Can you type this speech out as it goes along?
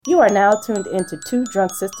You are now tuned into Two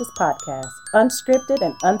Drunk Sisters podcast, unscripted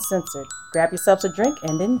and uncensored. Grab yourselves a drink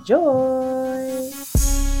and enjoy.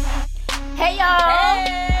 Hey y'all!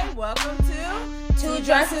 Hey, welcome to Two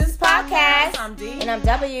Drunk Sisters podcast. I'm D. And I'm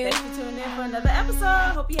W. Thanks for tuning in for another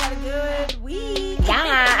episode. Hope you had a good week.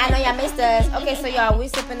 Yeah, I know y'all missed us. Okay, so y'all, we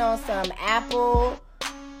sipping on some apple.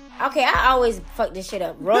 Okay, I always fuck this shit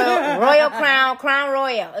up. Royal Crown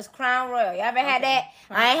Royal. It's Crown Royal. You ever had that?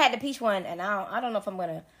 I ain't had the peach one, and I don't know if I'm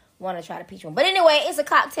gonna want to try the peach one. But anyway, it's a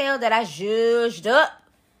cocktail that I zhuzhed up.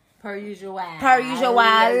 Per usual.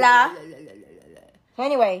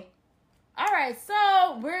 Anyway. All right,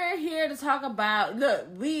 so we're here to talk about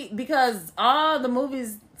because all the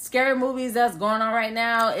movies, scary movies that's going on right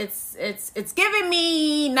now, it's giving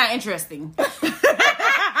me not interesting.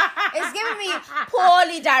 It's giving me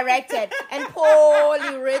poorly directed and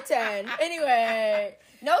poorly written. Anyway,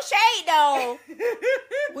 no shade though.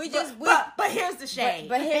 But here's the shade.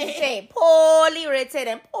 But here's the shade. Poorly written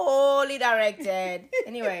and poorly directed.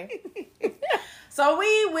 Anyway. So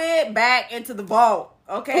we went back into the vault,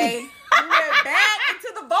 okay? We went back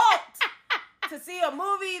into the vault to see a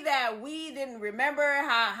movie that we didn't remember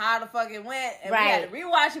how the fuck it went. And we had to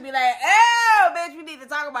rewatch and be like, oh, bitch, we need to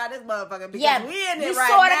talk about this motherfucker because we in it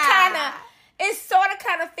right now. It sort of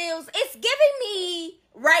kind of feels, it's giving me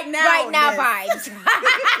right now vibes.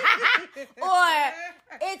 Or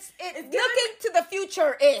it's looking to the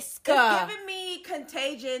future It's giving me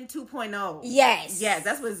Contagion 2.0. Yes,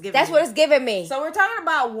 that's what it's giving That's what it's giving me. So we're talking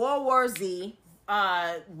about World War Z,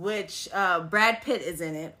 which Brad Pitt is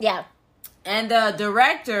in it. Yeah. And the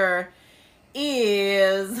director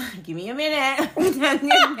is... Give me a minute.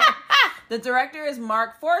 The director is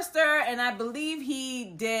Mark Forster, and I believe he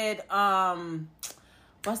did...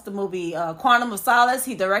 what's the movie? Quantum of Solace.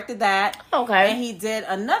 He directed that. Okay. And he did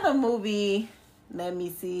another movie... Let me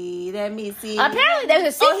see. Apparently, there's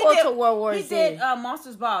a sequel to World War Z. He did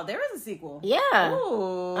Monsters Ball. There is a sequel. Yeah.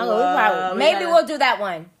 Ooh. We'll do that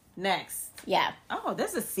one. Next. Yeah. Oh,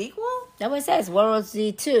 there's a sequel? That's what it says. World War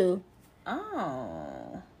Z 2.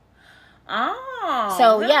 Oh.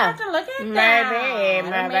 So, we'll yeah. have to look at that. Maybe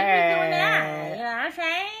doing that. You know what I'm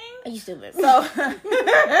saying? Are you stupid?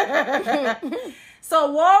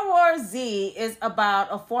 So World War Z is about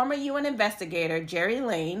a former UN investigator, Jerry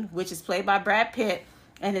Lane, which is played by Brad Pitt,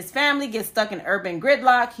 and his family gets stuck in urban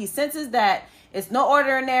gridlock. He senses that it's no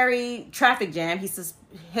ordinary traffic jam. His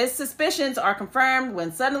suspicions are confirmed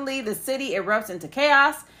when suddenly the city erupts into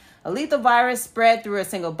chaos. A lethal virus spread through a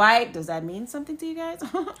single bite. Does that mean something to you guys?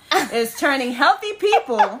 Is turning healthy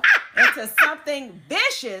people into something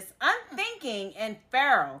vicious, unthinking, and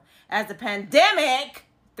feral as the pandemic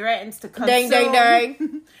threatens to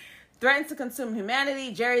consume threatens to consume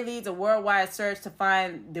humanity. Jerry leads a worldwide search to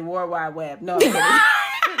find the World Wide Web. No, I'm kidding.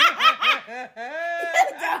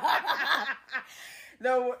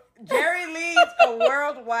 Jerry leads a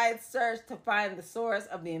worldwide search to find the source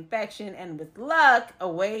of the infection and, with luck, a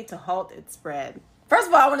way to halt its spread. First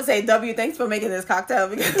of all, I want to say, W, thanks for making this cocktail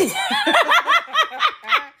because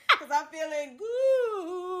I'm feeling good.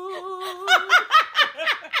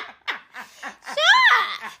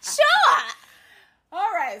 Sure.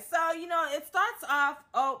 All right, so it starts off.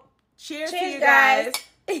 Oh, cheers to you guys.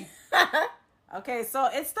 Okay, so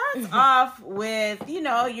it starts off with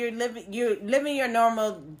you're living your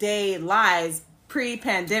normal day lives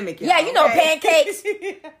pre-pandemic. Pancakes,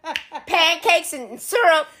 pancakes and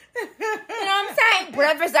syrup. You know what I'm saying?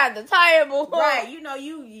 Breakfast at the table. Right.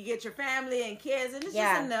 You get your family and kids, and it's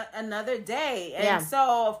just another day. And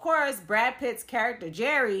so, of course, Brad Pitt's character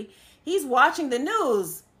Jerry, he's watching the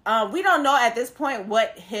news. We don't know at this point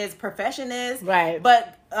what his profession is. Right.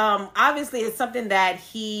 But obviously it's something that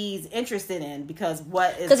he's interested in because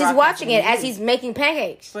he's watching it as he's making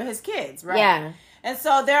pancakes. For his kids, right? Yeah. And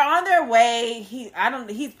so they're on their way. He's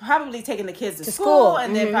probably taking the kids to school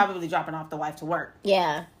and then probably dropping off the wife to work.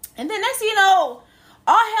 Yeah. And then next thing you know,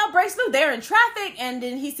 all hell breaks loose. They're in traffic, and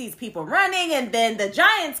then he sees people running, and then the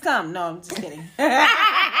giants come. No, I'm just kidding.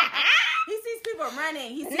 He sees people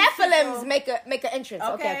running. He sees Nephilims make an entrance.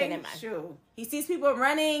 Okay, never mind. Sure. He sees people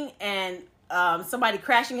running and somebody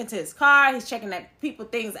crashing into his car. He's checking that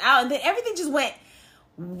things out, and then everything just went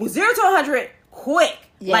 0 to 100 quick.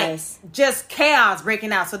 Yes. Like just chaos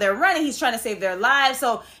breaking out. So they're running. He's trying to save their lives.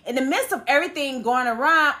 So in the midst of everything going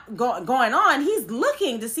on, he's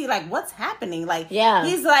looking to see like what's happening. Like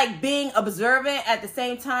he's like being observant at the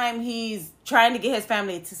same time he's trying to get his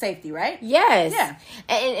family to safety, right? Yes. Yeah.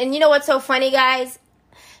 And you know what's so funny, guys?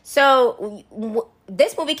 So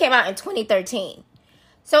this movie came out in 2013.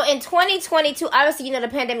 So in 2022, obviously, the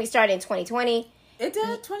pandemic started in 2020. It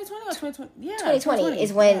did 2020 or 2020? Yeah, 2020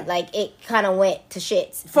 is when like it kind of went to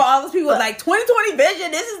shits. For all those people like 2020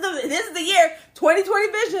 vision. This is the year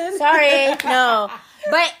 2020 vision. Sorry, no.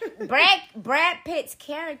 But Brad Pitt's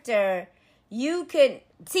character, you could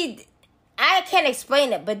see. I can't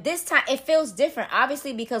explain it, but this time it feels different.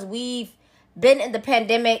 Obviously, because we've been in the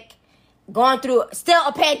pandemic, going through still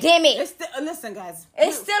a pandemic. Listen, guys,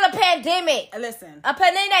 it's still a pandemic. Listen, a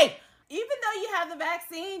pandemic. Even though you have the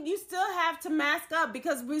vaccine, you still have to mask up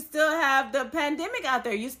because we still have the pandemic out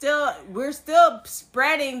there. We're still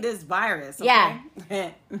spreading this virus. Okay? Yeah,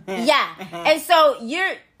 yeah. And so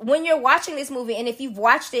when you're watching this movie, and if you've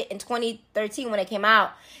watched it in 2013 when it came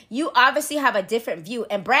out, you obviously have a different view.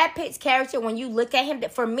 And Brad Pitt's character, when you look at him,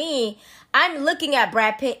 for me, I'm looking at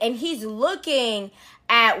Brad Pitt, and he's looking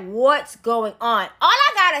at what's going on. All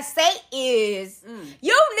I gotta say is,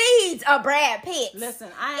 you need a Brad Pitt. Listen,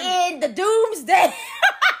 in the doomsday.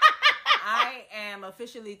 I am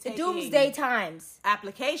officially taking doomsday times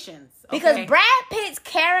applications, okay? Because Brad Pitt's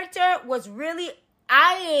character was really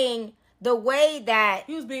eyeing the way that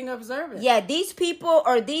he was being observant. Yeah, these people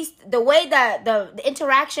or the way that the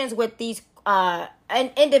interactions with these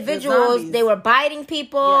individuals, they were biting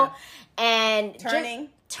people and turning,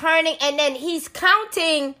 and then he's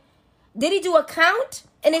counting. Did he do a count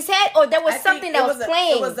in his head, or there was something that was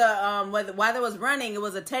playing? It was while there was running, it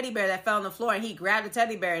was a teddy bear that fell on the floor, and he grabbed the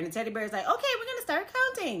teddy bear, and the teddy bear is like, "Okay, we're gonna start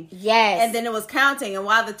counting." Yes, and then it was counting, and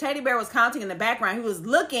while the teddy bear was counting in the background, he was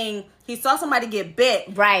looking. He saw somebody get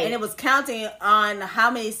bit, right, and it was counting on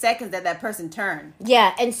how many seconds that person turned.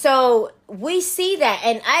 Yeah, and so we see that,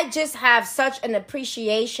 and I just have such an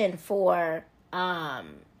appreciation for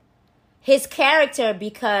his character,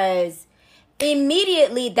 because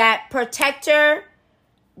immediately that protector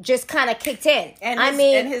just kind of kicked in. And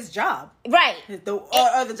his job. Right.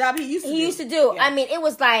 Or the job he used to do. Yeah. I mean, it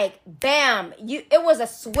was like, bam, it was a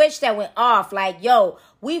switch that went off. Like, yo,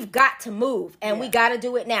 we've got to move, and we got to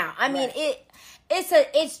do it now. I mean,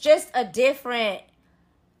 it's just a different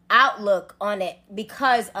outlook on it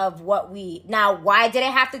because of what now, why did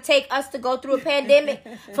it have to take us to go through a pandemic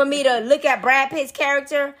for me to look at Brad Pitt's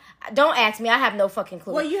character? Don't ask me. I have no fucking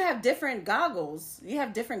clue. Well, you have different goggles. You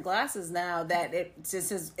have different glasses now that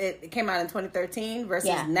it came out in 2013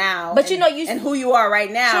 versus now. But and who you are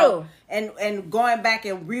right now. True. And going back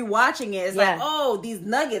and rewatching it, it's like, oh, these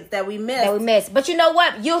nuggets that we missed. But you know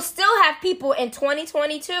what? You'll still have people in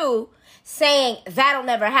 2022 saying that'll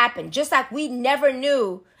never happen. Just like we never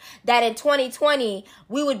knew that in 2020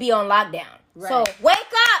 we would be on lockdown. Right. So wake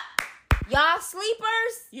up, y'all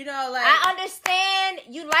sleepers. Like, I understand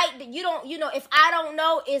you if I don't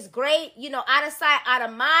know, it's great. Out of sight, out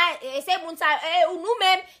of mind. It's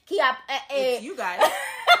you guys.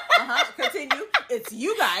 Continue. It's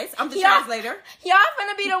you guys. I'm the translator. Y'all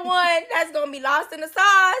finna be the one that's gonna be lost in the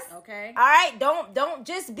sauce. Okay. All right. Don't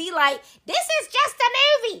just be like, this is just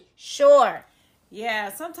a movie. Sure.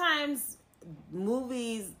 Yeah. Sometimes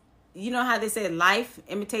movies, you know how they say life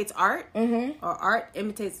imitates art, or art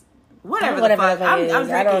imitates whatever the fuck. I'm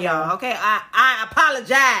drinking, y'all. Okay, I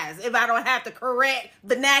apologize if I don't have the correct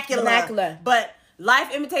vernacular. But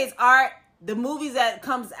life imitates art. The movies that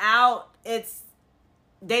comes out,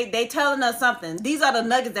 they telling us something. These are the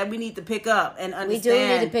nuggets that we need to pick up and understand. We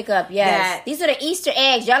do need to pick up. Yes, these are the Easter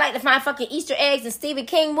eggs. Y'all like to find fucking Easter eggs in Stephen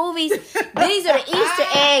King movies. These are the Easter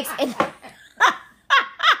eggs. And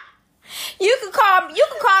you can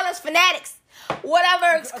call us fanatics,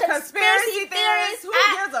 whatever, conspiracy theorists. Who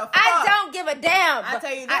gives a fuck? I don't give a damn. I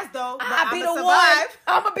tell you this though, I'm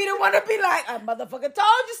gonna be the one to be like, I motherfucker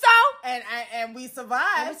told you so, and we survived.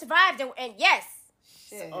 And we survived, and yes,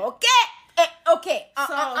 shit. Okay.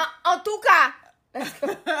 En tout cas.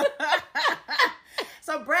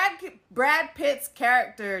 So Brad Pitt's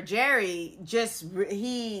character Jerry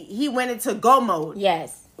he went into go mode.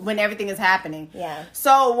 Yes. When everything is happening. Yeah.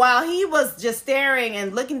 So while he was just staring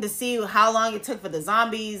and looking to see how long it took for the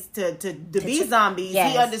zombies to be zombies,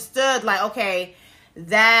 he understood, like, okay,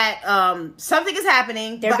 that something is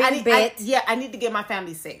happening. They're being bit. I need to get my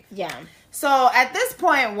family safe. Yeah. So at this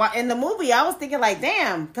point in the movie, I was thinking like,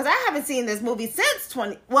 damn, because I haven't seen this movie since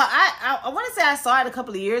 20. Well, I want to say I saw it a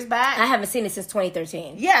couple of years back. I haven't seen it since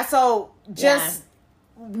 2013. Yeah. So just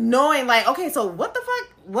knowing, like, okay, so what the fuck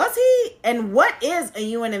was he, and what is a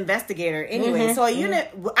UN investigator anyway? So a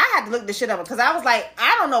unit, I had to look this shit up because I was like,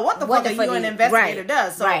 I don't know what the fuck a UN investigator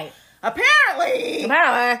does. So apparently,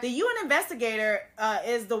 the UN investigator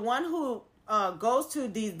is the one who goes to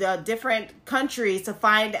the different countries to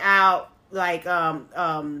find out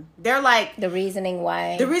they're like the reasoning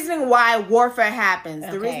why warfare happens.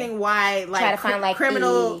 Okay. The reasoning why try to find like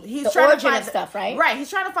criminal. the trying origin to find of stuff, right? Right. He's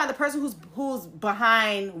trying to find the person who's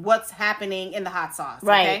behind what's happening in the hot sauce.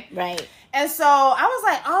 Right. Okay? Right. And so I was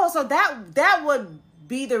like, oh, so that would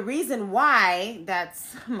be the reason why.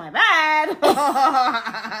 That's my bad. Who's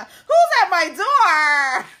at my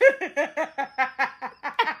door?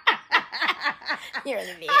 You're an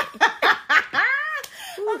idiot.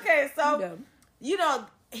 Okay, so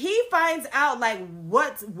he finds out like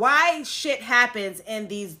why shit happens in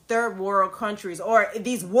these third world countries or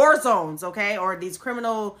these war zones, okay, or these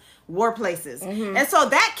criminal war places. Mm-hmm. And so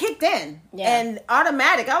that kicked in and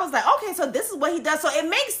automatic. I was like, okay, so this is what he does. So it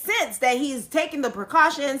makes sense that he's taking the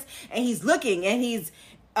precautions and he's looking and he's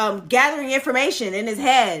gathering information in his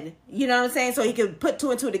head. You know what I'm saying? So he could put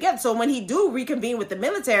two and two together. So when he do reconvene with the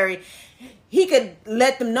military, he could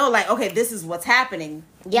let them know like, okay, this is what's happening.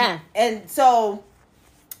 Yeah. And so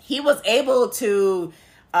he was able to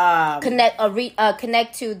connect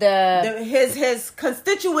to his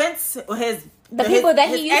constituents, the people that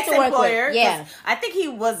he used to work with. Yeah. I think he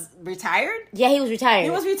was retired. Yeah, he was retired.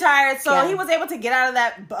 So he was able to get out of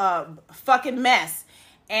that fucking mess.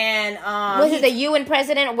 And was it the UN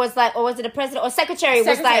president or was it the president or secretary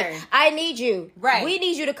was like, I need you. Right. We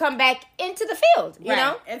need you to come back into the field, you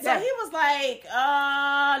know? And so he was like,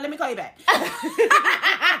 let me call you back. Because you know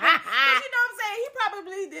what I'm saying? He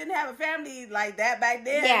probably didn't have a family like that back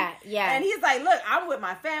then. Yeah. And he's like, look, I'm with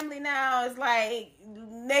my family now. It's like,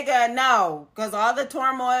 nigga, no. Because all the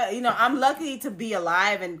turmoil, I'm lucky to be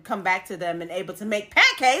alive and come back to them and able to make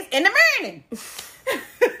pancakes in the morning.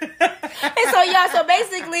 And so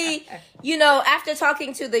basically, after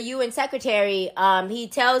talking to the UN secretary, he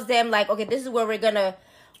tells them like, okay, this is where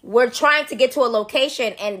we're trying to get to a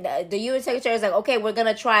location, and the UN secretary is like, okay, we're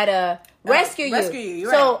gonna try to rescue you.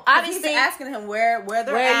 Right. So obviously, he's asking him where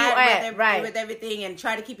they're at with everything, and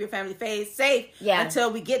try to keep your family safe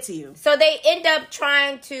until we get to you. So they end up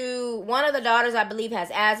trying to. One of the daughters, I believe,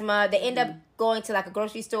 has asthma. They end up going to like a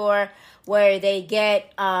grocery store where they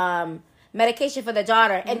get medication for the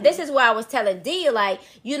daughter. And this is where I was telling D, like,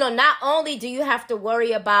 not only do you have to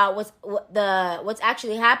worry about what's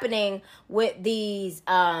actually happening with these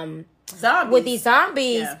zombies,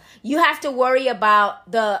 you have to worry about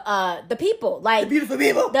the people, like the beautiful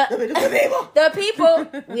people, the people.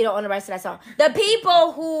 We don't own the rights to that song. The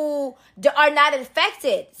people who are not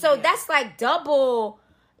infected. So that's like double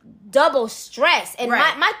stress. And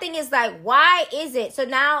my thing is like, why is it so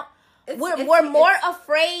now? We're more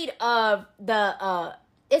afraid of the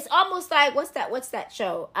it's almost like what's that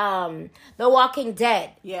show? The Walking Dead.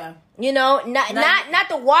 Yeah. Not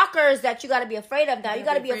the walkers that you got to be afraid of now. You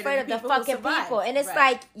got to be afraid of the fucking people. And it's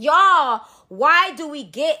like, y'all, why do we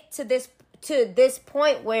get to this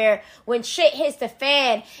point where when shit hits the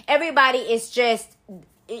fan, everybody is just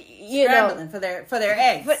scrambling for their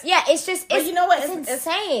eggs. But yeah, it's just it's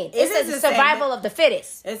insane. It's the survival of the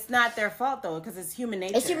fittest. It's not their fault though, because it's human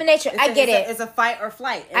nature. It's human nature. I get it. It's a fight or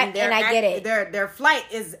flight, and I get it. Their flight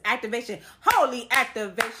is activation. Holy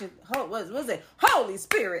activation. What was it? Holy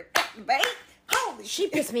Spirit activate. Holy. She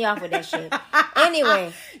pissed me off with that shit.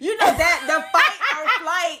 Anyway, that the fight or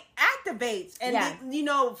flight activates, and I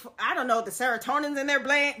don't know, the serotonin in their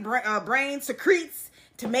brain secretes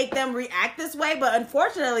to make them react this way, but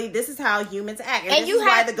unfortunately, this is how humans act, and this is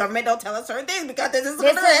why the government don't tell us certain things, because this is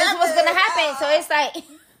what's going to happen. So it's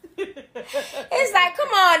like, come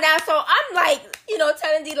on now. So I'm like,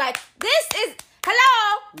 telling D like, this is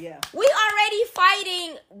hello. Yeah, we already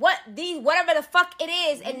fighting whatever the fuck it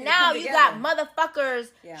is, and now you got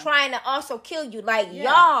motherfuckers trying to also kill you. Like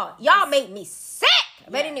y'all make me sick.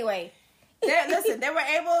 But anyway. Listen, they were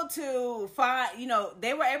able to find,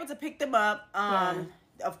 they were able to pick them up.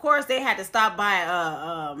 Of course, they had to stop by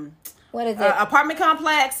what is it? Apartment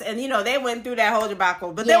complex, and they went through that whole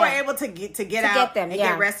debacle, but they were able to get out and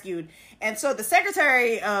get rescued. And so the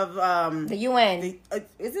secretary of the UN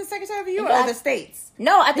is it secretary of the UN or the states?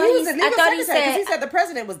 No, I thought he said he said the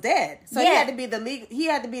president was dead, so he had to be the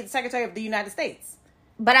secretary of the United States.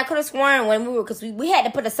 But I could have sworn when because we had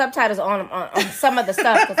to put the subtitles on some of the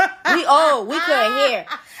stuff because we couldn't hear.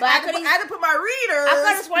 But I had to put my reader. I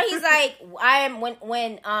could have sworn he's like, I am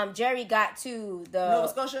when Jerry got to the Nova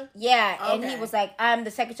Scotia. Yeah, and he was like, I'm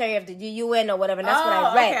the secretary of the UN or whatever. And that's what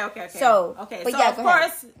I read. Okay. So of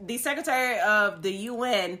course the secretary of the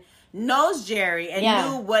UN knows Jerry and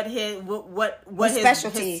knew what his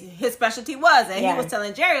specialty was, and he was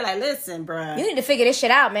telling Jerry like, listen, bruh, you need to figure this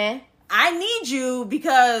shit out, man. I need you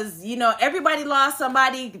because, you know, everybody lost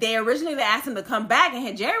somebody. They originally asked him to come back,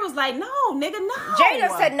 and Jerry was like, no, nigga, no. Jerry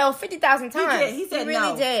done said no 50,000 times. He did. He said he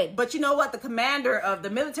really no. did. But you know what? The commander of the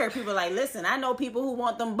military people like, listen, I know people who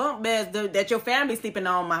want them bunk beds that your family's sleeping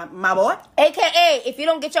on, my boy. AKA, if you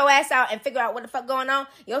don't get your ass out and figure out what the fuck going on,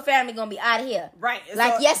 your family gonna be out of here. Right.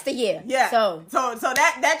 Like yesteryear. Yeah. So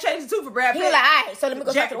that changed too for Brad Pitt. he was like, all right, so let me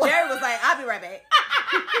go talk to the Jerry was like, I'll be right back.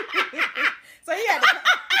 So he had to...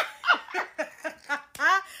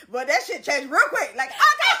 But that shit changed real quick. Like,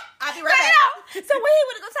 okay, I'll be right back. So when he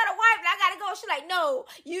went to go tell the wife, I gotta go. She's like, no,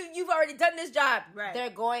 you've already done this job. Right. They're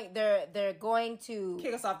going to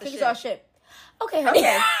Kick us off the ship. Okay, honey.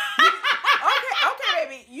 Okay,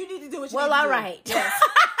 baby. You need to do what you need to do. Well, all right. Yes.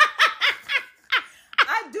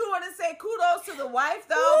 I do want to say kudos to the wife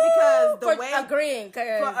though, because for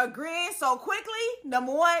agreeing so quickly.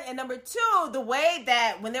 Number one, and number two, the way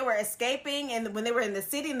that when they were escaping and when they were in the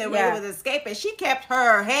city and they were able to escape, and she kept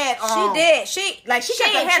her head on. She did. She kept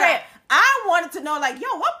her head on. I wanted to know, like,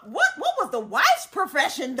 yo, what was the wife's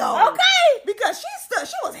profession though? Okay, because she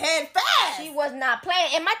was head fast. She was not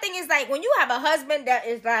playing. And my thing is like, when you have a husband that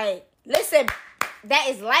is like, listen, that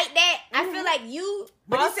is like that, I feel like you.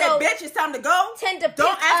 But he said, "Bitch, it's time to go."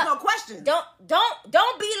 Don't ask no questions.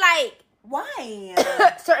 Don't be like, why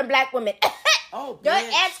certain black women. Oh,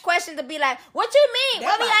 don't ask questions to be like, what you mean?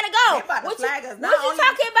 Where we gotta go? What you talking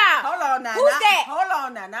about? Hold on now. Who's that? Hold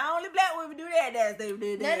on now. Not only black women do that. They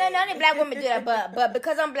do that. No, only black women do that. But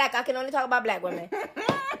because I'm black, I can only talk about black women.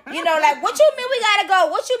 You know, like, what you mean we gotta go?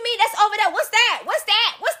 What you mean that's over there? What's that?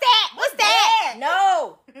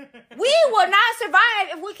 No. We will not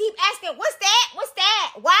survive if we keep asking, what's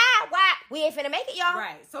that? Why? We ain't finna make it, y'all.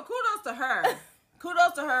 Right. So kudos to her.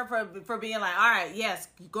 Kudos to her for being like, all right, yes,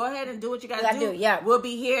 go ahead and do what you gotta do. Yeah. We'll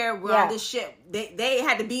be here. We're on this ship. They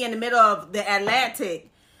had to be in the middle of the Atlantic,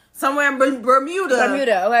 somewhere in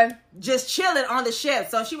Bermuda, okay. Just chilling on the ship.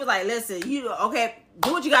 So she was like, listen, do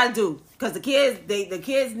what you gotta do. Because the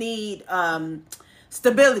kids need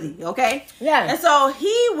stability, okay? Yeah. And so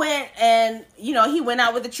he went and, he went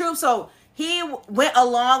out with the troops. So he went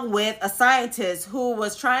along with a scientist who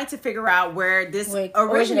was trying to figure out where this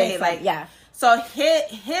originated. So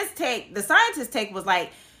his take, the scientist's take was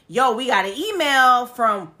like, yo, we got an email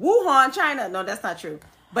from Wuhan, China. No, that's not true.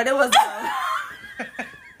 But it was...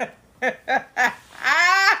 Guys,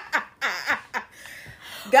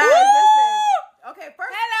 listen. Okay,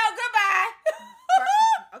 hello, goodbye.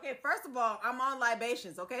 First of all, I'm on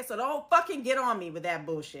libations, okay? So don't fucking get on me with that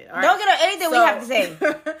bullshit. All right? Don't get on anything we have to say.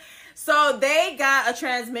 So they got a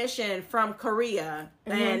transmission from Korea,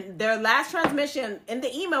 and their last transmission in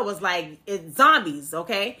the email was like, it's zombies,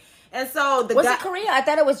 okay? And so was it Korea? I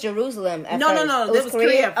thought it was Jerusalem. No. It was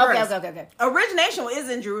Korea first. Okay. Origination is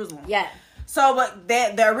in Jerusalem. Yeah. So, but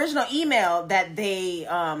the original email that they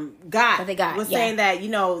got was saying that,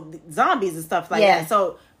 zombies and stuff like that.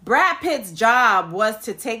 So Brad Pitt's job was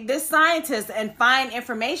to take this scientist and find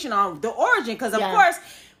information on the origin. Because, of course,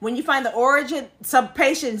 when you find the origin,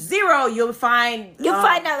 sub-patient 0, you'll find out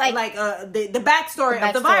the backstory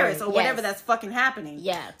of the virus or whatever that's fucking happening.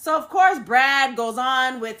 Yeah. So, of course, Brad goes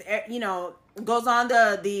on with,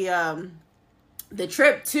 the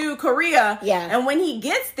trip to Korea. Yeah. And when he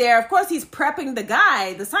gets there, of course, he's prepping the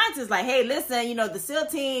guy. The scientist is like, hey, listen, the SEAL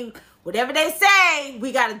team, whatever they say,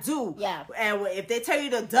 we got to do. Yeah. And if they tell you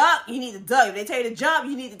to duck, you need to duck. If they tell you to jump,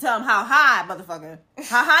 you need to tell them how high, motherfucker.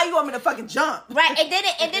 How high you want me to fucking jump? Right.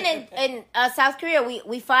 And then in South Korea,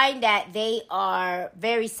 we find that they are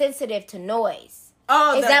very sensitive to noise.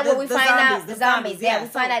 Oh, is that what we find out? The zombies. Yeah, we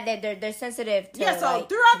find out that they're sensitive to. Yeah, so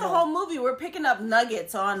throughout the whole movie, we're picking up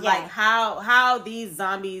nuggets on like how these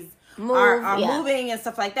zombies are moving and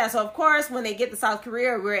stuff like that. So of course, when they get to South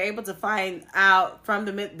Korea, we're able to find out from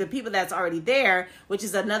the people that's already there, which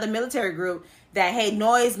is another military group, that hey,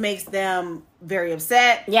 noise makes them very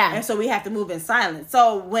upset. Yeah, and so we have to move in silence.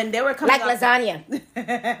 So when they were coming like lasagna,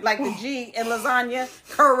 like the G in lasagna,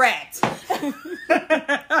 correct.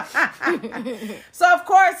 So of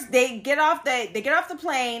course they get off the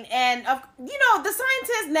plane, and the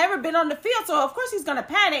scientist never been on the field, so of course he's gonna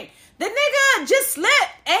panic. The nigga just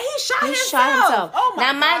slipped and he shot himself. Oh my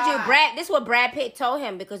God! Now mind you, Brad, this is what Brad Pitt told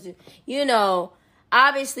him, because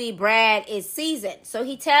obviously Brad is seasoned, so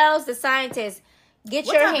he tells the scientist, "Get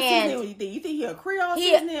what your type hand." Of seasoning do you think he a Creole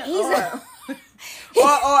seasoning?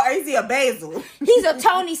 Or is he a basil? He's a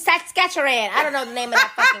Tony Saskatchewan. I don't know the name of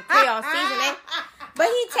that fucking Creole seasoning. But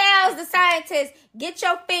he tells the scientist, "Get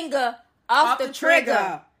your finger off the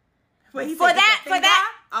trigger." Wait, for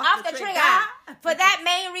that, off the trigger for that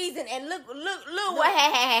main reason. And look what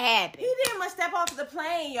had happened. He didn't much step off the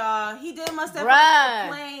plane, y'all. He didn't much step off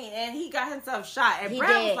the plane, and he got himself shot. And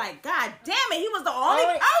Brad was like, God damn it, he was the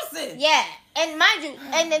only person. Yeah. And mind you,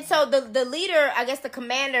 and then so the leader, I guess the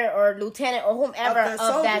commander or lieutenant or whomever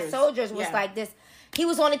of that soldiers was like this. He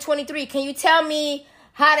was only 23. Can you tell me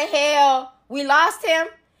how the hell we lost him?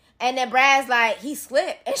 And then Brad's like, he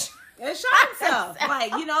slipped and shot himself.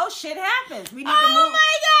 Like, shit happens. We need to move. Oh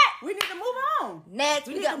my God. We need to move on. Next,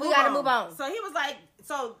 we got to move on. So he was like,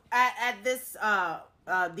 at this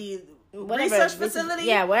the research facility,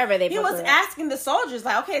 wherever he was asking the soldiers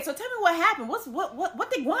like, okay, so tell me what happened.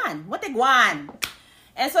 What they guan?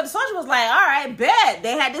 And so the soldier was like, all right, bet.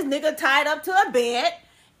 They had this nigga tied up to a bed.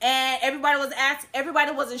 And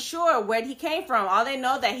everybody wasn't sure where he came from. All they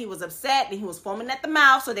know that he was upset and he was foaming at the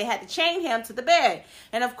mouth, so they had to chain him to the bed.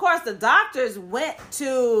 And of course, the doctors went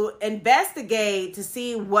to investigate to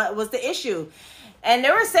see what was the issue. And they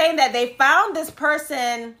were saying that they found this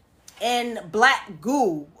person in black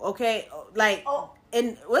goo, okay? Like,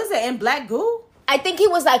 in black goo? I think he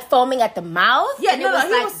was like foaming at the mouth. Yeah, and it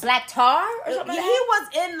was black tar or something. He was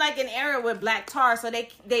in like an area with black tar, so they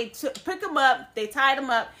pick him up, they tied him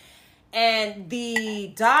up, and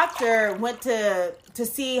the doctor went to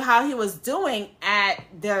see how he was doing at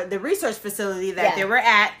the research facility that they were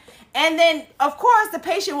at, and then of course the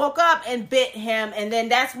patient woke up and bit him, and then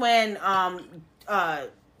that's when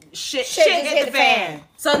shit hit the fan.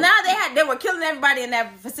 So now they were killing everybody in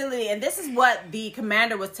that facility, and this is what the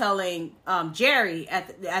commander was telling Jerry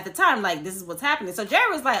at the time, like, this is what's happening. So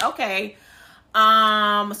Jerry was like, okay,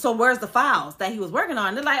 so where's the files that he was working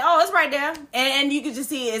on? They're like, oh, it's right there, and you could just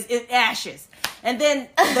see it's ashes. And then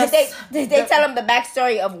they tell him the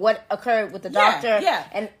backstory of what occurred with the doctor,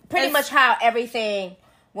 and pretty much how everything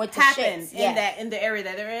went to happened shit. in the area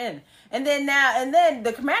that they're in. And then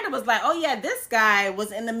the commander was like, oh yeah, this guy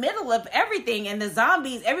was in the middle of everything, and the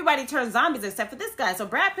zombies, everybody turned zombies except for this guy. So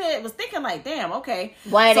Brad Pitt was thinking like, damn, okay.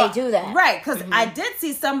 Why did they do that? Right, because I did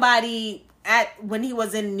see somebody when he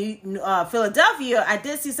was in Philadelphia, I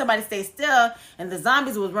did see somebody stay still, and the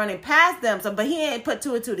zombies was running past them. So, but he ain't put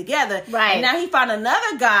two and two together. Right. And now he found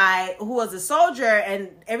another guy who was a soldier, and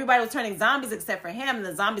everybody was turning zombies except for him, and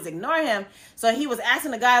the zombies ignore him. So he was asking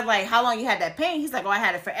the guy like, "How long you had that pain?" He's like, "Oh, I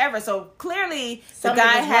had it forever." So clearly, the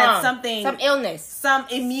guy had some illness, some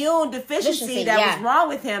immune deficiency that was wrong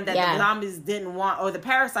with him that the zombies didn't want, or the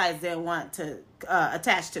parasites didn't want to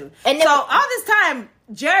attach to. And so all this time,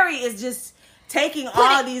 Jerry is just taking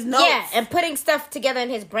all these notes. Yeah, and putting stuff together in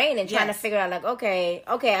his brain and trying to figure out like, okay,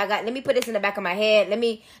 let me put this in the back of my head. Let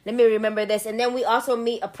me remember this. And then we also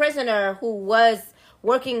meet a prisoner who was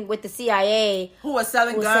working with the CIA. Who was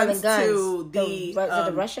selling guns to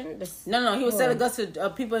the Russian? No, he was selling guns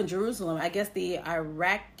to people in Jerusalem. I guess the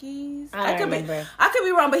Iraqis. I don't remember. I could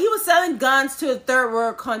be wrong, but he was selling guns to third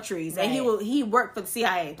world countries, and he worked for the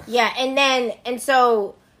CIA. Yeah, and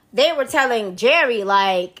so they were telling Jerry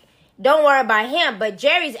like, don't worry about him, but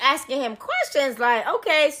Jerry's asking him questions like,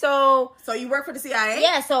 okay, so you work for the CIA?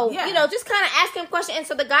 Yeah, just kind of asking him questions, and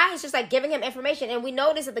so the guy is just like giving him information, and we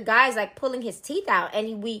notice that the guy's like pulling his teeth out,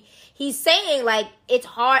 and he's saying like it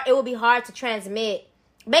will be hard to transmit.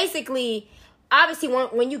 Basically, obviously,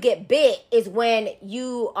 when you get bit is when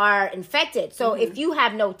you are infected. So if you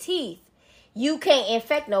have no teeth, you can't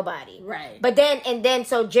infect nobody, right? But then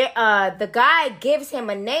the guy gives him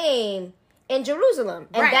a name in Jerusalem,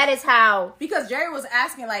 and that is how, because Jerry was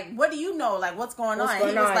asking like, what do you know, like what's going on? He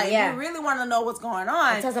was like, you really want to know what's going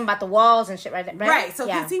on? He tells him about the walls and shit, right? So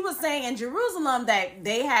because he was saying in Jerusalem that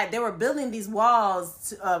they were building these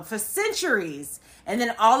walls for centuries, and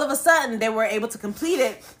then all of a sudden they were able to complete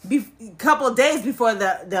it a couple of days before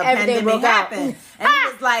the pandemic happened. And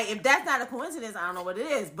he was like, if that's not a coincidence, I don't know what it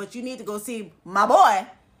is, but you need to go see my boy.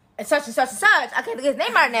 And such and such and such. I can't think of his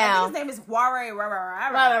name right now. I think his name is Ware.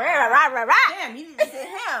 Damn, you need to see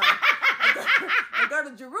him. and go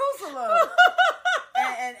to Jerusalem.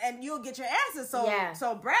 and you'll get your answers. So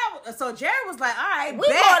Jerry was like, all right, we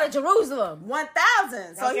going to Jerusalem.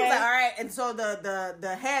 1,000. So he was like, all right. And so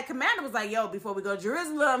the head commander was like, yo, before we go to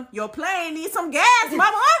Jerusalem, your plane needs some gas,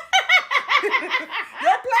 mama.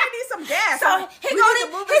 Your plane needs some gas. So here go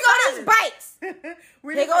these bikes.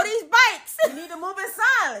 Here go these bikes. You need to move in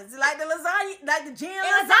silence, like the lasagna, like the gin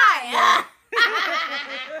lasagna.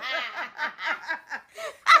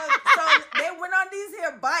 So they went on these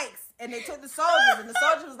here bikes and they took the soldiers, and the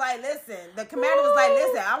soldier was like, listen, the commander was like,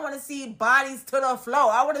 listen, I want to see bodies to the floor.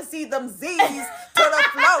 I want to see them Z's to the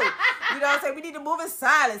floor. You know what I'm saying? We need to move in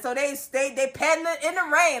silence. So they pedaling in the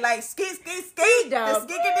rain, like skeet, skeet, skeet, the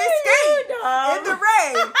skeet in the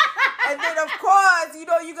rain. And then of course, you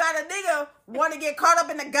know, you got a nigga want to get caught up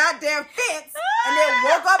in the goddamn fence and then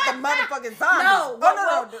woke up the motherfucking zombies. No,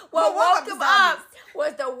 what woke him up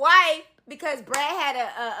was the wife. Because Brad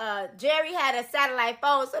had Jerry had a satellite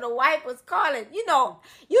phone, so the wife was calling. You know,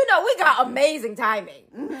 we got amazing timing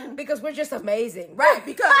because we're just amazing, right?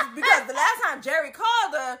 Because the last time Jerry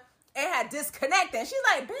called her, it had disconnected. And she's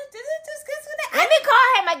like, "Bitch, did it just disconnect? Let me call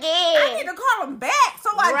him again. I need to call him back."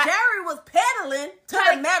 So while Jerry was pedaling to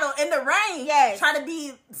the metal in the rain, trying to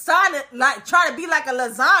be silent, trying to be like a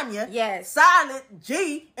lasagna, silent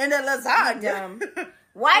G in the lasagna.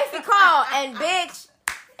 Wifey called and bitch.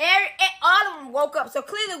 All of them woke up, so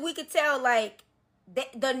clearly we could tell like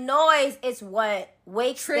the noise is what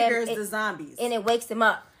triggers the zombies, and it wakes them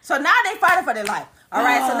up. So now they fighting for their life. All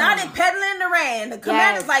right, so now they pedaling in the rain. The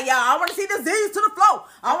commander's like, "Y'all, I want to see the Z's to the floor.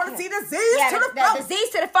 I want to see the Z's to the floor." The Z's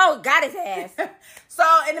to the floor got his ass. So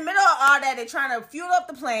in the middle of all that, they trying to fuel up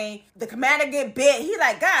the plane. The commander get bit. He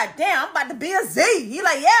like, "God damn, I'm about to be a Z." He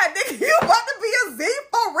like, "Yeah, nigga, you about to be a Z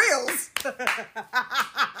for reals."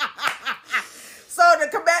 So the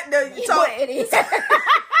commander, so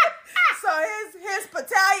his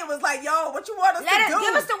battalion was like, "Yo, what you want us to do?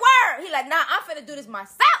 Give us the word." He like, "Nah, I'm finna do this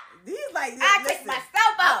myself." He's like, "I take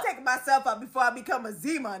myself out. I'm taking myself out before I become a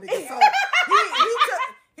Z-man, nigga." So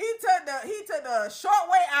he took the short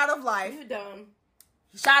way out of life. You dumb.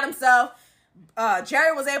 He shot himself.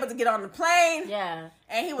 Jerry was able to get on the plane. Yeah.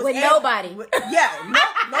 And he was with nobody.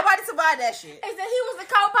 Nobody survived that shit. He said he was the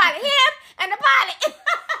co-pilot, him and the pilot.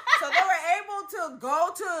 So they were able to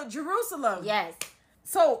go to Jerusalem. Yes.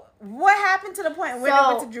 So what happened to the point where they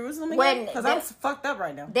went to Jerusalem again? Because I'm fucked up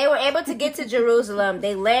right now. They were able to get to Jerusalem.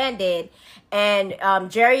 They landed, and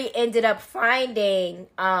Jerry ended up finding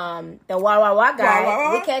the Wah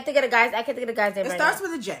guy. We can't think of the guys. I can't think of the guy's name. It starts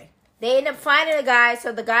with a J. They end up finding the guy,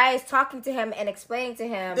 so the guy is talking to him and explaining to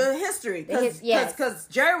him the history. Because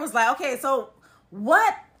Jerry was like, "Okay, so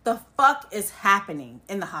what the fuck is happening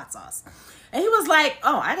in the hot sauce?" And he was like,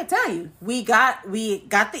 "Oh, I can tell you. We got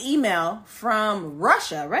the email from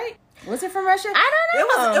Russia, right? Was it from Russia? I don't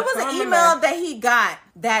know. It was an email that he got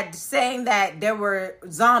that saying that there were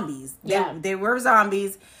zombies. They were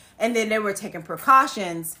zombies, and then they were taking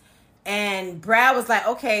precautions. And Brad was like,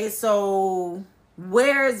 "Okay, so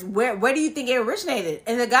where do you think it originated?"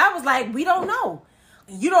 And the guy was like, "We don't know.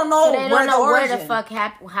 You don't know, so they don't know where the fuck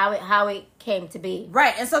happened, how it came to be."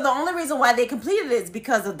 Right. And so the only reason why they completed it is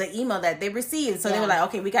because of the email that they received. So they were like,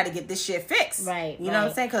 "Okay, we got to get this shit fixed." Right. You know what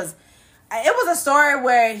I'm saying? Because it was a story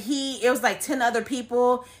where it was like 10 other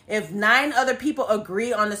people. If 9 other people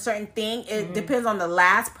agree on a certain thing, it depends on the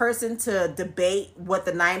last person to debate what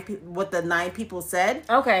the 9 people said.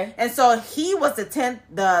 Okay. And so he was the 10th,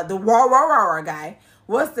 the rah guy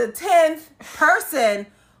was the 10th person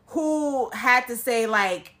who had to say,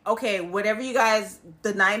 like, "Okay, whatever you guys,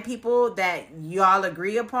 the 9 people that y'all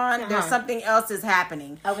agree upon, there's something else is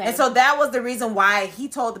happening." Okay. And so that was the reason why he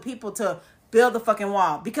told the people to build the fucking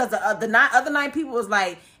wall. Because the other 9 people was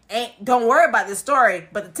like, don't worry about this story.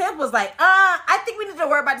 But the 10th was like, I think we need to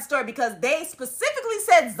worry about the story because they specifically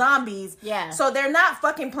said zombies. Yeah. So they're not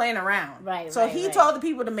fucking playing around. Right. So he told the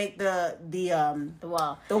people to make the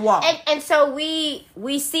wall. The wall. And so we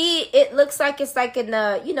see it looks like it's like in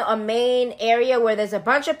the a main area where there's a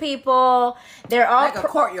bunch of people. They're all like a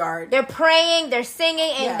courtyard. They're praying, they're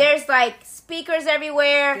singing, and there's like speakers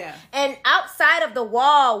everywhere. Yeah. And outside of the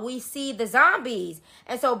wall, we see the zombies.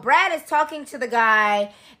 And so Brad is talking to the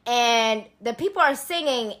guy, and the people are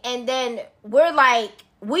singing, and then we're like,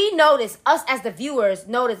 us as the viewers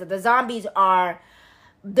notice that the zombies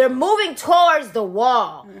they're moving towards the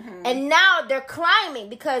wall, and now they're climbing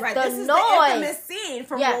because the this noise. Is the infamous scene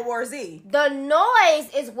from World War Z. The noise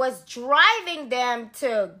is what's driving them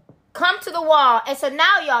to come to the wall, and so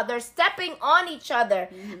now y'all they're stepping on each other.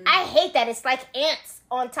 I hate that. It's like ants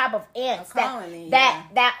on top of ants.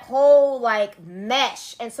 That whole like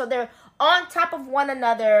mesh, and so they're on top of one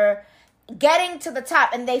another, getting to the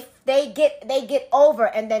top, and they get over,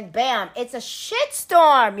 and then bam, it's a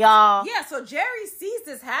shitstorm, y'all. Yeah, so Jerry sees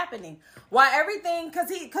this happening while everything,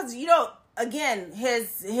 because again,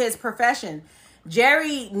 his profession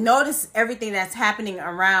Jerry noticed everything that's happening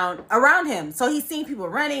around him. So he's seeing people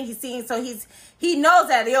running. He knows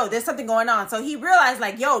that, there's something going on. So he realized,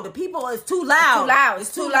 like, the people is too loud.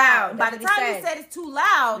 It's too loud. By the time he said it's too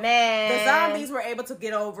loud, man, the zombies were able to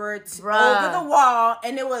get over the wall,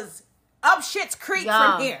 and it was up Shit's Creek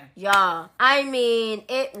from here. Yeah. I mean,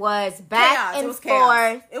 it was back and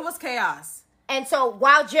forth. It was chaos. And so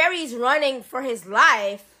while Jerry's running for his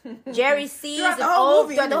life, Jerry sees throughout the whole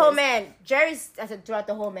man. Throughout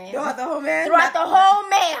the whole man. Throughout the whole man. Throughout the whole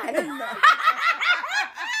man.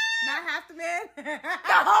 Not half the man. The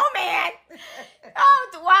whole man.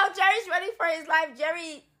 While Jerry's running for his life,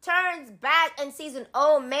 Jerry turns back and sees an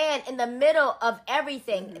old man in the middle of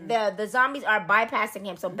everything. Mm-hmm. The zombies are bypassing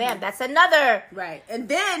him. So bam, that's another right. And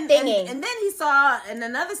then thinking. And then he saw in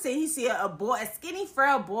another scene, he see a boy, a skinny,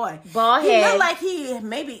 frail boy. Bald he head. looked like he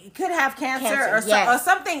maybe could have cancer or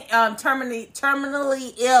something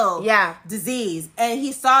terminally ill disease. And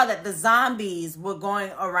he saw that the zombies were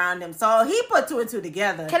going around him. So he put two and two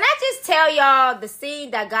together. Can I just tell y'all, the scene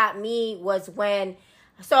that got me was when...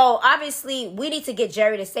 So, obviously, we need to get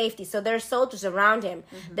Jerry to safety. So, there's soldiers around him.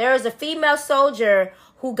 Mm-hmm. There was a female soldier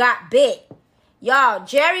who got bit. Y'all,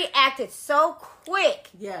 Jerry acted so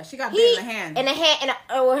quick. Yeah, she got bit in the hand.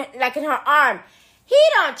 Like in her arm. He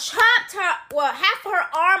done chopped half her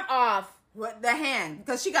arm off. What, the hand?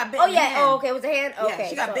 Because she got bit in the hand. Oh, okay. It was the hand? Okay. Yeah,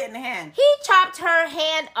 she got bit in the hand. He chopped her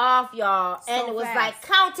hand off, y'all. And it was fast. like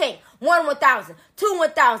counting. 1,000, 2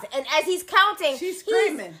 1,000. And as he's counting, she's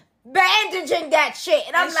screaming. Bandaging that shit,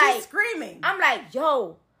 and I'm like, she's screaming. I'm like,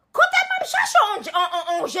 yo, put that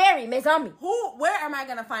motherfucker on Jerry, mes amis. Where am I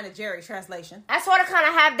gonna find a Jerry translation? I sort of kind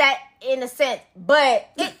of have that in a sense,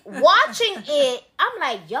 but watching it, I'm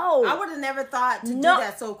like, yo, I would have never thought to do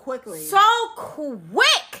that so quickly, so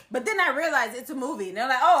quick. But then I realized it's a movie, and they're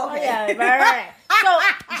like, oh, okay, right. So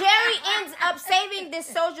Jerry ends up saving this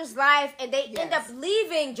soldier's life, and they end up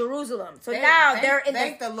leaving Jerusalem. So now they're in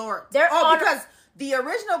thank the Lord. Because the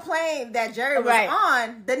original plane that Jerry was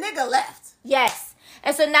on, the nigga left. Yes.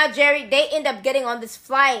 And so now they end up getting on this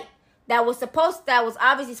flight that was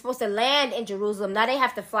obviously supposed to land in Jerusalem. Now they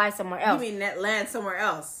have to fly somewhere else. You mean that land somewhere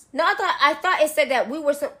else? No, I thought it said that we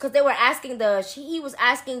were, because they were asking he was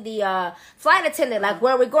asking the flight attendant, like,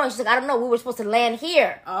 where are we going? She's like, I don't know. We were supposed to land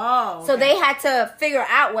here. Oh. Okay. So they had to figure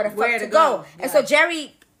out where to go. Yeah. And so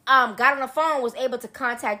Jerry got on the phone, was able to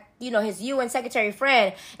contact, his UN secretary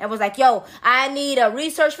friend, and was like, yo, I need a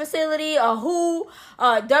research facility, a WHO,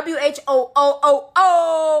 WHO,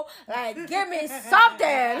 like, give me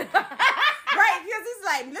something. Right, because he's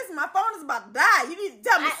like, listen, my phone is about to die. You need to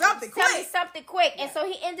tell me something quick. Tell me something quick. Yeah. And so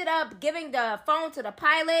he ended up giving the phone to the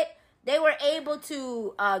pilot. They were able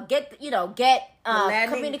to get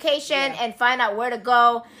communication and find out where to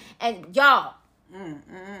go. And y'all,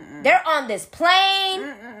 they're on this plane.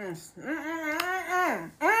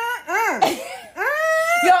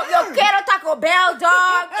 Yo, Quiero Taco Bell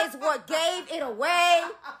dog is what gave it away.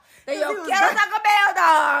 The Yo Quiero Taco Bell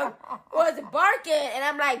dog was barking, and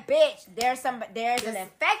I'm like, bitch, there's an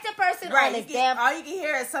infected person on this damn. All you can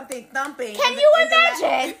hear is something thumping. Can you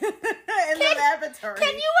imagine? The laboratory.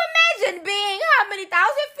 Can you imagine being how many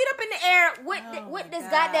thousand feet up in the air with this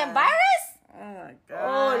goddamn virus? Oh my God.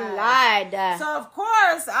 Oh Lord. So of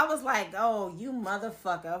course I was like, oh, you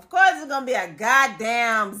motherfucker. Of course it's gonna be a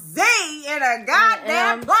goddamn Z in a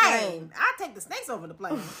goddamn plane. I'll take the snakes over the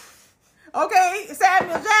plane. Okay,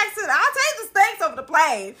 Samuel Jackson, I'll take the snakes over the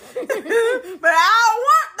plane. But I don't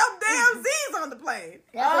want them damn Z's on the plane.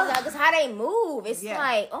 That's how they move. It's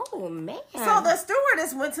like, oh man. So the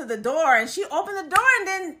stewardess went to the door and she opened the door, and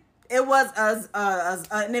then it was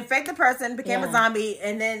an infected person became a zombie,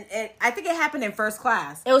 and then I think it happened in first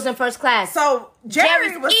class. It was in first class. So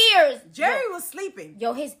Jerry was sleeping.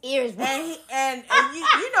 Yo, his ears. And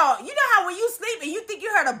you know how when you sleep and you think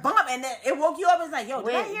you heard a bump and then it woke you up, it's like, yo,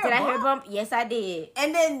 did I hear a bump? Yes, I did.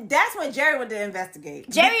 And then that's when Jerry went to investigate.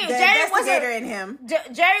 Jerry investigator in him.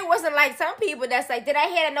 Jerry wasn't like some people that's like, did I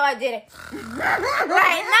hear it? No, I didn't.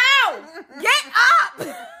 Like, no, get up.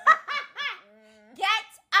 Get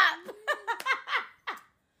up.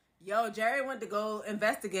 Yo, Jerry went to go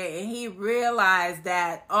investigate, and he realized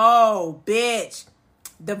that, oh, bitch,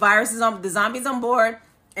 the zombies on board,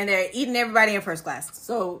 and they're eating everybody in first class.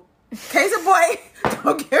 So, case of boy,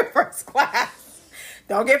 don't get first class.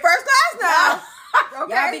 Don't get first class now.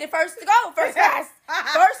 Okay? Y'all be the first to go first class.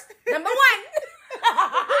 First, number one.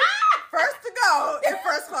 First to go in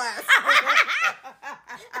first class.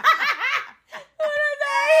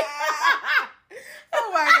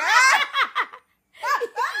 Oh my God.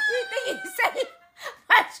 You think you say,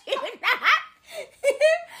 but you not.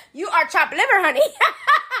 You are chopped liver, honey.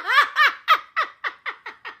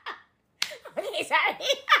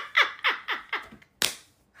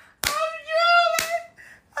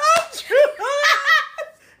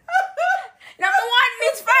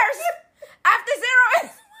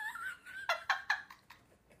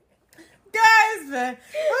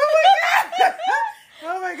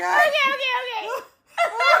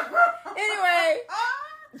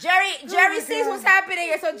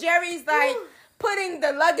 sitting, and so Jerry's like putting the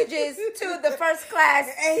luggages to the first class.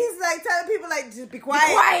 And he's like telling people like, just be quiet.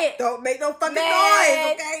 Be quiet. Don't make no fucking Man,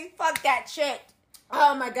 noise, okay? Fuck that shit.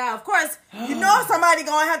 Oh my God, of course, you know somebody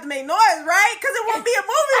gonna have to make noise, right? Because it won't be a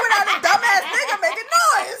movie without a dumbass nigga making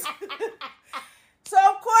noise. So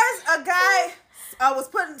of course, a guy was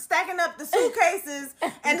stacking up the suitcases,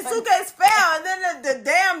 and the suitcase fell, and then the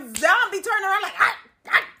damn zombie turned around like,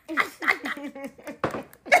 oh my God.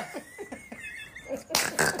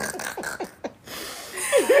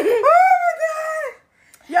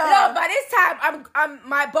 Yo. No, by this time,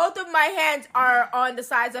 both of my hands are on the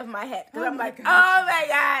sides of my head. Because I'm like, gosh. oh my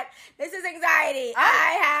God, this is anxiety.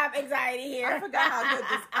 I have anxiety here. I forgot how good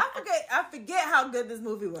this. I forget how good this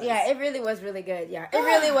movie was. Yeah, it really was really good. Yeah, it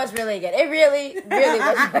really was really good. It really, really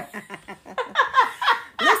was.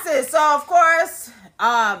 Listen, so of course,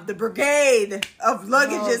 the brigade of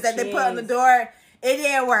luggages that they put on the door, it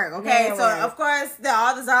didn't work. Okay, so of course,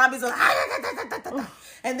 all the zombies were.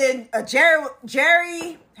 And then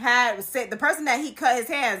Jerry had said the person that he cut his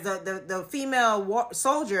hands, the female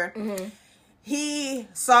soldier. Mm-hmm. He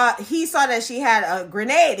saw that she had a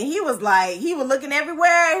grenade, and he was looking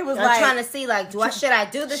everywhere. He was trying to see should I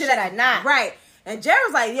do this? Should I not? Right. And Jerry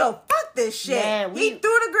was like, "Yo, fuck this shit." Man, he threw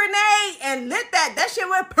the grenade and lit that. That shit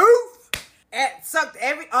went poof. And sucked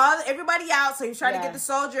everybody out. So he was trying to get the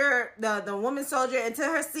soldier, the woman soldier, into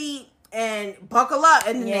her seat and buckle up.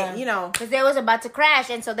 And then, because they was about to crash,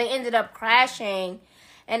 and so they ended up crashing.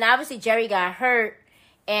 And obviously Jerry got hurt,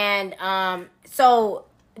 and so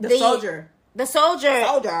the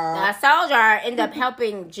soldier ended up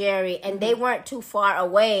helping Jerry, and they weren't too far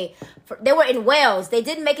away. They were in Wales. They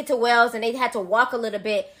didn't make it to Wales, and they had to walk a little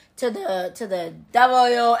bit to the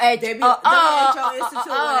WHO Institute,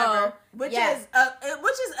 whatever, which is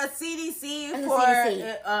a CDC for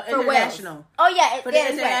international. Wales. Oh yeah, for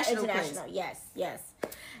the international. Yes.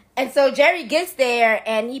 And so Jerry gets there,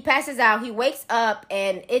 and he passes out. He wakes up,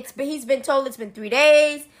 and he's been told it's been 3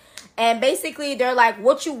 days. And basically, they're like,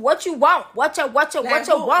 "What you want? What you want? Who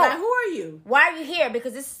are you? Why are you here?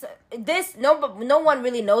 Because no one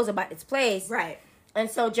really knows about this place, right?" And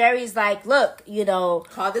so Jerry's like, "Look,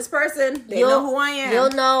 call this person. They know who I am.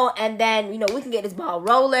 You'll know, and then we can get this ball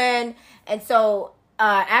rolling." And so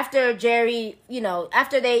after Jerry,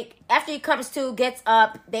 after he comes to, gets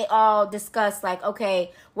up, they all discuss like,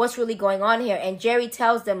 okay, what's really going on here? And Jerry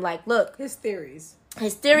tells them like, look, his theory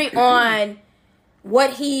on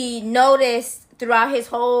what he noticed throughout his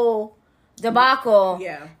whole debacle.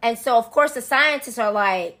 Yeah. And so of course the scientists are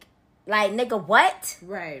like nigga, what?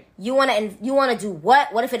 Right. You wanna do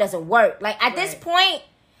what? What if it doesn't work? Like at this point,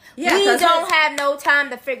 we don't have no time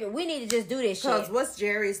to figure. We need to just do this shit. Because what's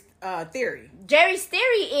Jerry's theory? Jerry's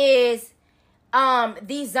theory is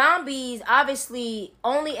these zombies obviously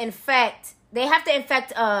only infect. They have to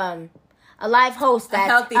infect a live host,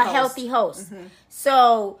 that's a healthy host. Mm-hmm.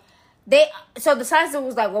 So the scientist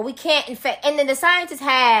was like, well, we can't infect. And then the scientists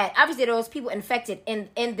had, obviously there was people infected in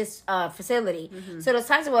this facility. Mm-hmm. So the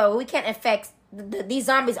scientists were like, well, we can't infect, these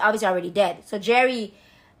zombies obviously already dead. So Jerry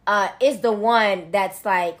is the one that's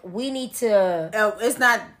like, we need to. It's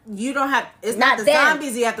not the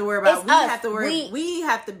zombies you have to worry about. We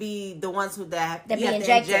have to be the ones who have to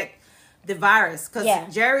inject the virus.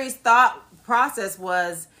 Because Jerry's thought process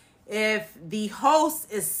was, if the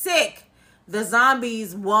host is sick, the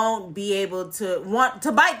zombies won't be able to want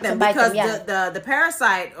to bite them because the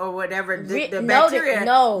parasite or whatever the bacteria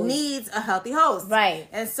needs a healthy host, right?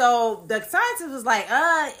 And so the scientist was like,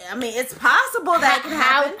 it's possible that it can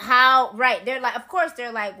happen. How right? They're like, of course,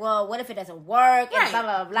 they're like, well, what if it doesn't work? And blah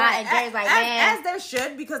blah blah. Right. And Jerry's like, man, as there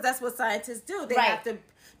should, because that's what scientists do. They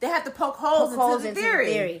have to poke holes into the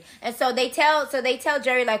theory. And so they tell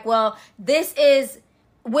Jerry like, well, this is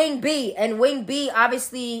Wing B, and Wing B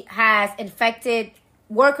obviously has infected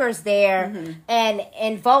workers there, mm-hmm. and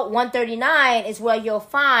in Vault 139 is where you'll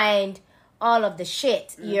find all of the shit,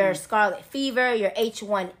 mm-hmm. your scarlet fever, your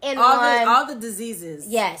H1N1, all the diseases.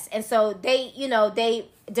 Yes, and so they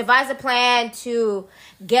devise a plan to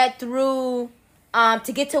get through,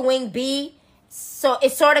 to get to Wing B. So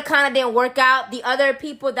it sort of kind of didn't work out. The other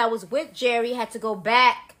people that was with Jerry had to go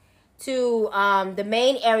back to the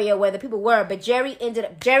main area where the people were, but Jerry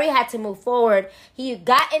had to move forward. He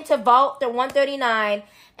got into Vault 139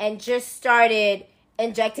 and just started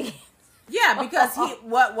injecting. Yeah, because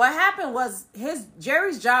what happened was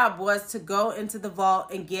Jerry's job was to go into the vault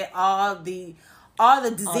and get all the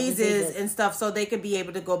diseases and stuff so they could be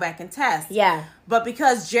able to go back and test. Yeah. But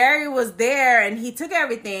because Jerry was there and he took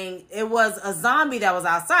everything, it was a zombie that was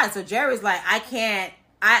outside. So Jerry's like, I can't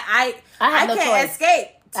escape.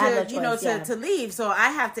 to leave. So I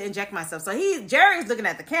have to inject myself. So Jerry's looking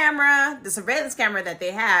at the camera, the surveillance camera that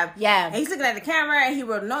they have. Yeah. And he's looking at the camera and he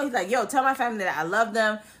wrote a note. He's like, yo, tell my family that I love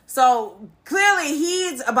them. So clearly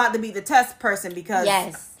he's about to be the test person because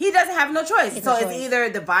he doesn't have no choice. It's either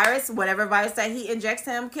the virus, whatever virus that he injects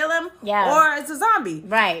him, kill him, or it's a zombie.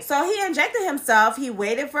 Right. So he injected himself. He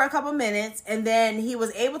waited for a couple minutes and then he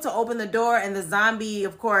was able to open the door and the zombie,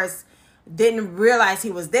 of course, didn't realize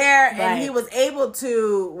he was there. And he was able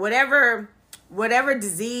to, whatever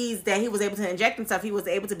disease that he was able to inject himself, he was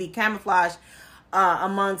able to be camouflaged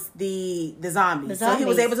amongst the zombies. So he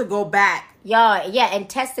was able to go back. And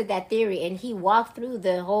tested that theory, and he walked through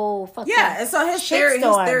the whole fucking and so his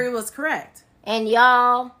theory was correct. And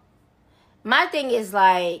y'all, my thing is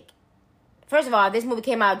like, first of all, this movie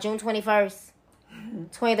came out June 21st,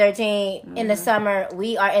 2013, in the summer.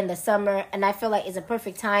 We are in the summer, and I feel like it's a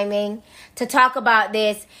perfect timing to talk about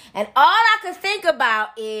this. And all I could think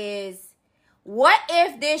about is, what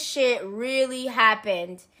if this shit really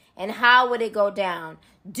happened, and how would it go down?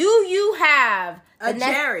 Do you have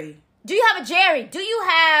Jerry? Do you have a Jerry? Do you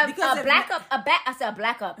have a backup?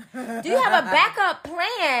 Do you have a backup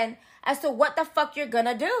plan as to what the fuck you're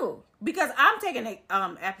gonna do? Because I'm taking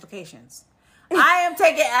applications. I am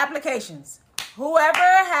taking applications. Whoever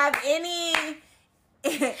have any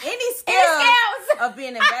skills of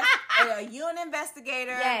being a UN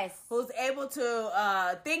investigator, who's able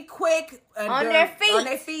to think quick on their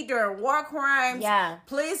feet during war crimes,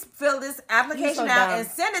 please fill this application out and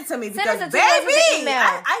send it to me because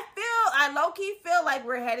I low key feel like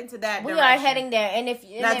we're heading to that. We are heading there, and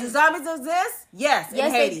do zombies exist? Yes, in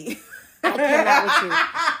Haiti. I cannot with you,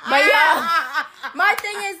 but y'all, my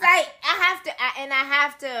thing is like I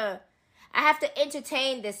have to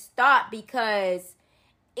entertain this thought because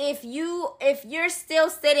if you're still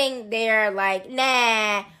sitting there like,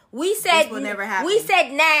 nah, we said this will never happen. We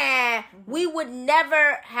said nah, we would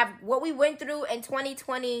never have what we went through in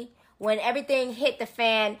 2020 when everything hit the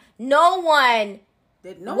fan. No one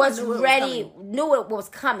knew it was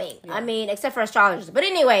coming. Yeah. I mean, except for astrologers. But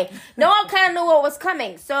anyway, no one kind of knew what was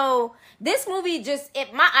coming. So this movie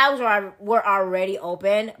my eyes were already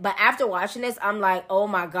open. But after watching this, I'm like, oh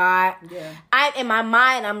my God. Yeah. In my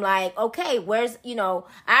mind, I'm like, okay, where's, I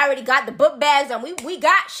already got the book bags and we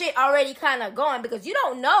got shit already kind of going because you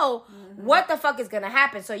don't know what the fuck is going to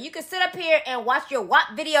happen. So you can sit up here and watch your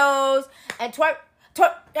WAP videos and twerk.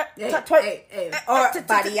 Because the twerk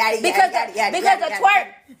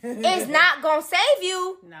is not gonna save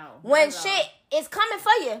you when shit is coming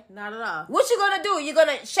for you. Not at all. What you gonna do? You're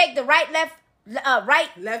gonna shake the right, left, right.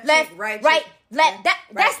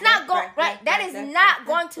 That's not going right. That is not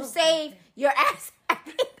going to save your ass.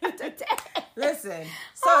 Listen.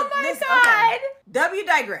 So oh my God. Okay. W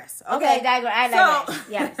digress. Okay, digress. I digress.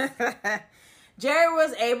 Yes. Jerry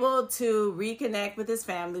was able to reconnect with his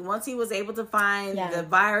family once he was able to find the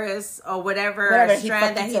virus or whatever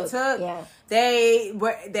strand that he took. Yeah. The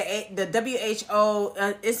WHO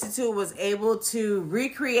Institute was able to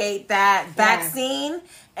recreate that vaccine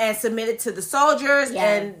and submit it to the soldiers,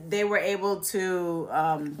 and they were able to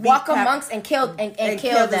walk amongst and kill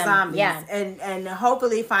the zombies, and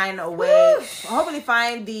hopefully find a way, hopefully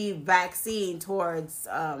find the vaccine towards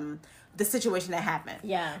the situation that happened.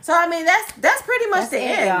 Yeah. So I mean that's pretty much the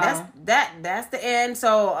end. Y'all. That's the end.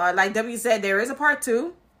 So like W said, there is a part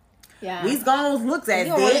 2. Yeah. We's gonna look at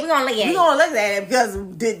it. We're gonna look at it because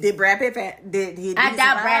did Brad Pitt did he? I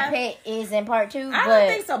doubt Brad Pitt is in part 2. I don't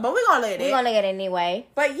think so, but we're gonna look at it. We're gonna look at it anyway.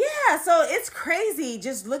 But yeah, so it's crazy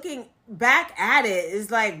just looking back at it.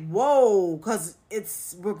 It's like whoa, because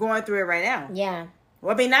we're going through it right now. Yeah.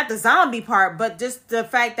 Well, I mean, not the zombie part, but just the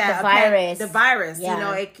fact that the virus.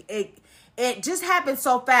 Yeah. It just happened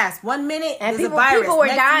so fast. 1 minute and there's a virus. People were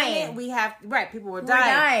next dying. Minute, people were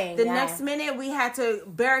dying. The next minute we had to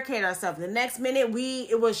barricade ourselves. The next minute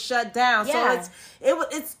it was shut down. Yeah. So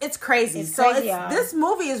it's crazy. It's crazy, this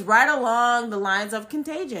movie is right along the lines of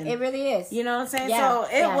Contagion. It really is. You know what I'm saying? Yeah. So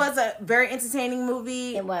it was a very entertaining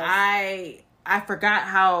movie. It was. I forgot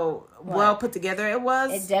how well put together it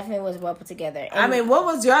was. It definitely was well put together. And I mean, what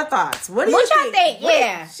was your thoughts? What y'all think?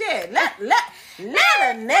 Yeah. Shit. Let a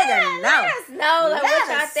nigga know. Let us know what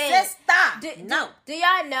y'all think. No. Do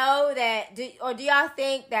y'all know that? Do y'all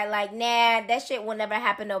think that like, nah, that shit will never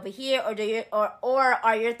happen over here? Or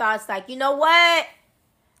are your thoughts like, you know what?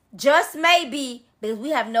 Just maybe, because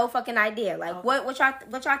we have no fucking idea. Like, what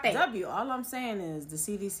y'all think? W. All I'm saying is the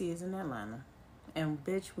CDC is in Atlanta. And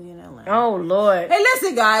bitch, we in Atlanta. Oh, Lord. Hey,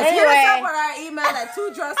 listen, guys. Hit us up on our email at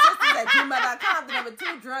 2drunksisters@gmail.com. The number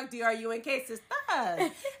 2drunk, DRUNK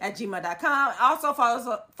sisters@gmail.com. Also,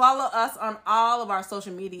 follow us on all of our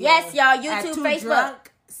social media. Yes, y'all. YouTube,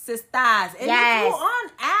 Facebook. sisters. And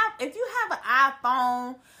if you have an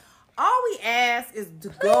iPhone, all we ask is to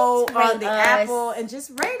go on the Apple and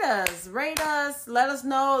just rate us. Let us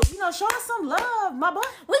know. Show us some love, my boy.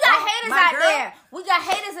 We got haters out there. We got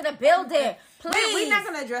haters in the building. Please. We're not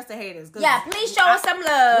gonna address the haters. Yeah, please show us some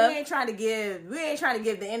love. We ain't trying to give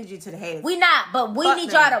the energy to the haters. We not, but we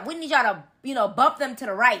need y'all to bump them to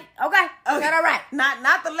the right. Okay? To the right.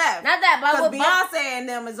 Not the left. Not that, but because Beyonce and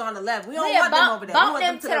them is on the left. We don't want them over there. Bump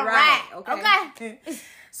them to the right. Okay?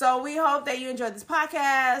 So we hope that you enjoyed this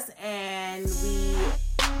podcast, and we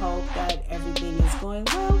hope that everything is going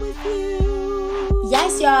well with you.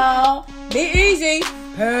 Yes, y'all. Be easy.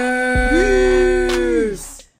 Peace.